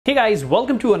Hey guys,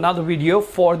 welcome to another video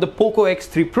for the Poco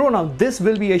X3 Pro. Now this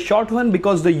will be a short one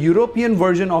because the European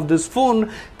version of this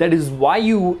phone, that is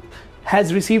Miui,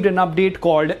 has received an update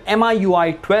called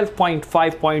Miui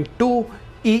 12.5.2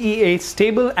 Eea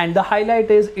stable, and the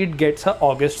highlight is it gets an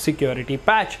August security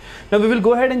patch. Now we will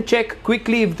go ahead and check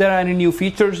quickly if there are any new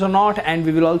features or not, and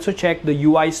we will also check the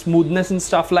UI smoothness and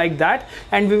stuff like that,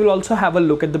 and we will also have a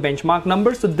look at the benchmark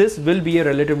numbers. So this will be a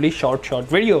relatively short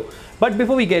video. But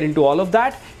before we get into all of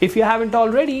that, if you haven't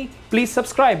already, please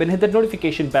subscribe and hit that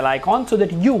notification bell icon so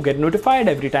that you get notified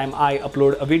every time I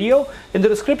upload a video. In the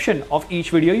description of each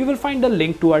video, you will find a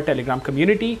link to our Telegram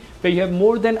community where you have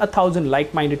more than 1,000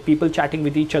 like-minded people chatting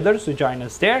with each other, so join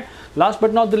us there. Last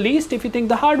but not the least, if you think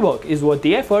the hard work is worth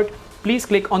the effort, please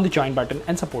click on the join button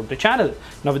and support the channel.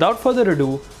 Now without further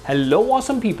ado, hello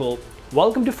awesome people,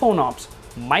 welcome to PhoneOps.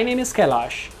 My name is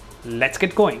Kailash. Let's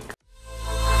get going.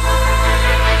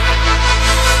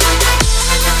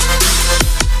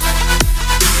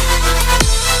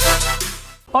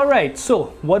 Alright,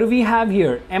 so what do we have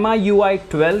here? Miui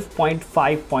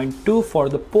 12.5.2 for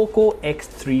the Poco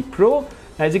X3 Pro.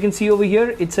 As you can see over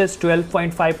here, it says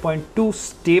 12.5.2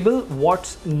 stable.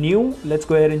 What's new? Let's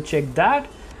go ahead and check that.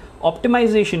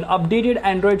 Optimization, updated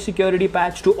Android security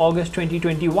patch to August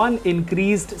 2021,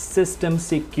 increased system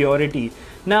security.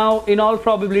 Now, in all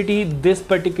probability, this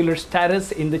particular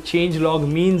status in the changelog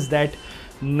means that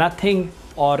nothing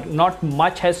or not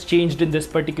much has changed in this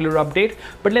particular update,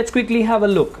 but let's quickly have a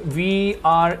look. We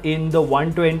are in the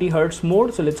 120 Hz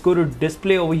mode, so let's go to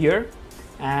display over here,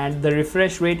 and the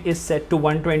refresh rate is set to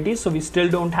 120, so we still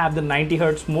don't have the 90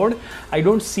 Hz mode. I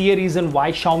don't see a reason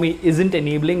why Xiaomi isn't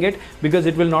enabling it, because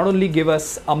it will not only give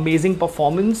us amazing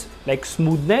performance like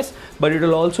smoothness, but it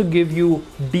will also give you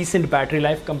decent battery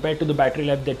life compared to the battery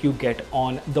life that you get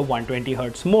on the 120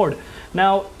 Hz mode.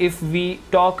 Now if we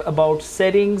talk about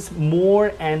settings,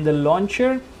 more, and the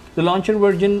launcher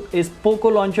version is Poco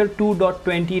launcher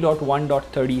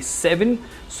 2.20.1.37.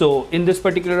 so in this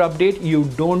particular update you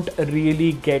don't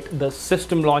really get the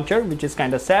system launcher, which is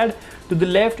kind of sad. To the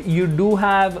left you do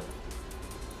have,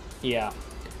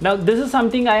 now this is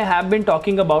something I have been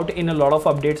talking about in a lot of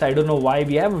updates. I don't know why.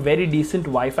 We have a very decent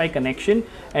Wi-Fi connection,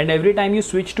 and every time you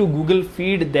switch to Google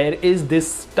Feed there is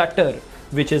this stutter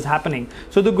which is happening.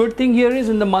 So the good thing here is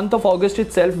in the month of August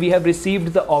itself we have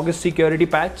received the August security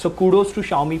patch, so kudos to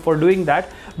Xiaomi for doing that.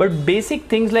 But basic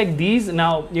things like these,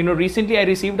 now recently I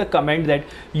received a comment that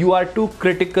you are too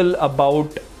critical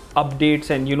about updates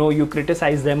and you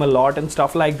criticize them a lot and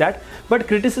stuff like that, but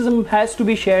criticism has to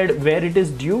be shared where it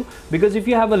is due, because if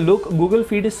you have a look, Google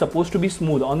Feed is supposed to be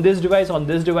smooth on this device, on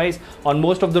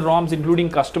most of the ROMs including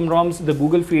custom ROMs. The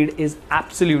Google Feed is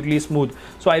absolutely smooth,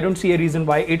 so I don't see a reason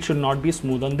why it should not be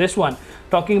smooth on this one.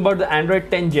 Talking about the Android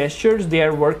 10 gestures, they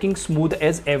are working smooth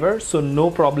as ever, so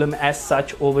no problem as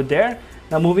such over there.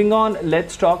 Now moving on,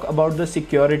 let's talk about the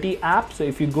security app. So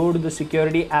if you go to the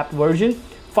security app version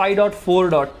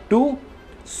 5.4.2,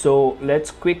 so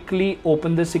let's quickly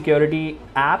open the security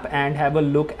app and have a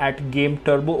look at Game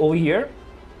Turbo over here.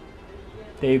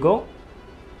 There you go.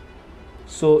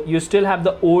 So you still have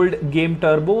the old Game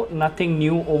Turbo, nothing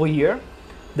new over here.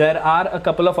 There are a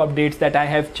couple of updates that I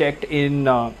have checked in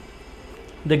the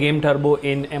Game Turbo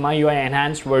in Miui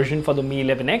enhanced version for the Mi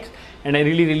 11X, and I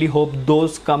really hope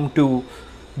those come to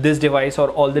this device or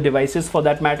all the devices for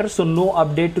that matter. So no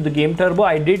update to the Game Turbo.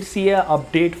 I did see a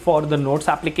update for the Notes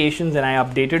applications and I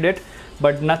updated it,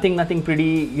 but nothing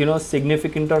pretty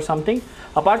significant or something.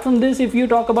 Apart from this, if you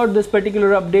talk about this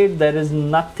particular update, there is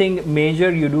nothing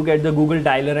major. You do get the Google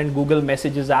Dialer and Google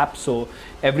Messages app, so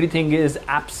everything is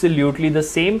absolutely the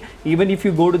same. Even if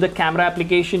you go to the camera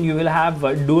application, you will have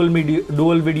dual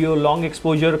video, long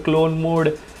exposure, clone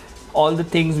mode, all the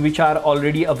things which are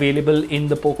already available in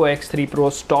the Poco X3 Pro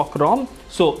stock ROM.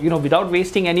 So without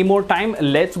wasting any more time,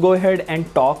 let's go ahead and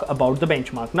talk about the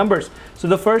benchmark numbers. So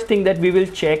the first thing that we will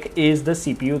check is the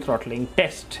CPU throttling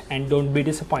test, and don't be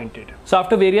disappointed. So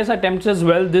after various attempts as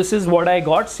well, this is what I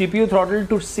got. CPU throttled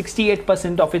to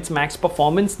 68% of its max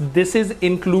performance. This is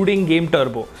including Game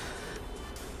Turbo.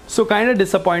 So kind of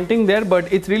disappointing there,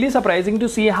 but it's really surprising to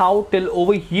see how till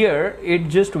over here it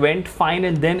just went fine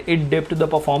and then it dipped the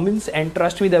performance, and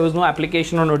trust me, there was no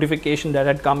application or notification that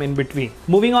had come in between.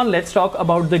 Moving on, let's talk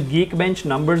about the Geekbench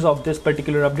numbers of this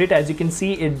particular update. As you can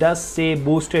see, it does say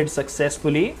boosted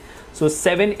successfully. So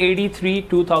 783,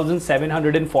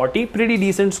 2740, pretty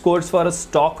decent scores for a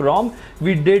stock ROM.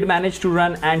 We did manage to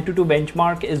run Antutu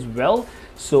Benchmark as well.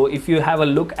 So if you have a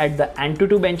look at the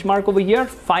Antutu benchmark over here,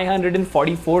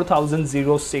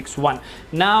 544,061.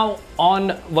 Now on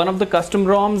one of the custom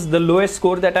ROMs, the lowest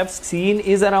score that I've seen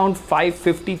is around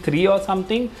 553 or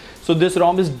something. So this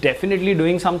ROM is definitely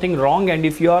doing something wrong, and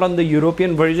if you are on the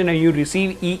European version and you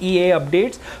receive EEA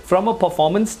updates from a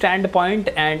performance standpoint,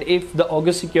 and if the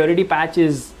August security patch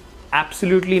is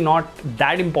absolutely not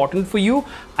that important for you,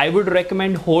 I would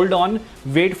recommend hold on,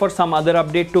 wait for some other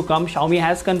update to come. Xiaomi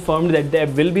has confirmed that there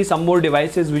will be some more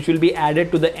devices which will be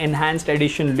added to the enhanced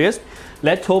edition list.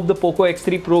 Let's hope the Poco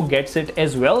X3 Pro gets it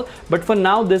as well. But for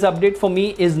now, this update for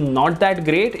me is not that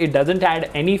great. It doesn't add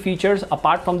any features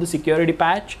apart from the security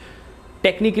patch.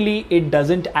 Technically, it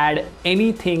doesn't add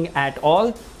anything at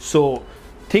all. So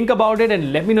think about it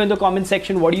and let me know in the comment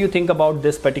section what do you think about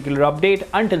this particular update.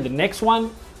 Until the next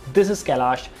one, this is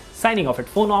Kailash signing off at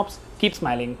PhoneOps. Keep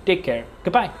smiling. Take care.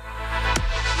 Goodbye.